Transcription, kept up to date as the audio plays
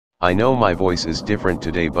I know my voice is different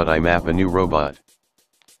today, but I map a new robot.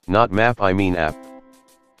 Not map, I mean app.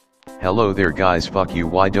 Hello there guys, fuck you,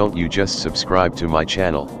 why don't you just subscribe to my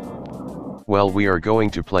channel? Well, we are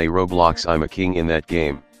going to play Roblox. I'm a king in that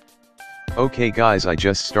game. Okay guys, I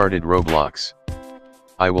just started Roblox.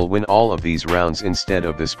 I will win all of these rounds instead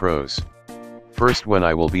of this pros. First, when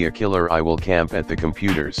I will be a killer, I will camp at the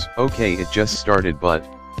computers. Okay, it just started, but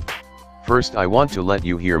first I want to let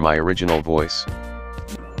you hear my original voice.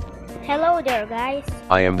 Hello there guys.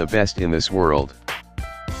 I am the best in this world.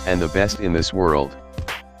 And the best in this world.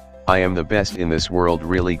 I am the best in this world,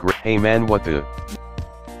 really great. Hey man, what the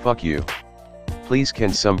fuck you? Please,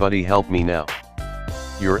 can somebody help me now?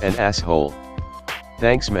 You're an asshole.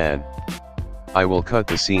 Thanks man. I will cut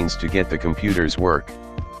the scenes to get the computers work.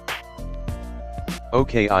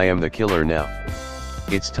 Okay, I am the killer now.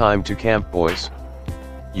 It's time to camp, boys.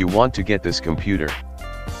 You want to get this computer?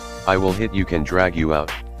 I will hit you, can drag you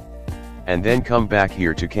out. And then come back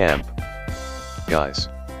here to camp. Guys,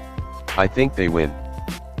 I think they win.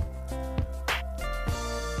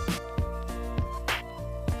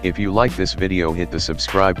 If you like this video, hit the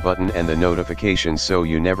subscribe button and the notification so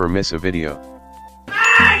you never miss a video.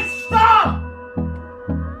 Hey, stop!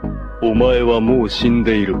 お前はもう死ん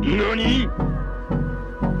でいる。何?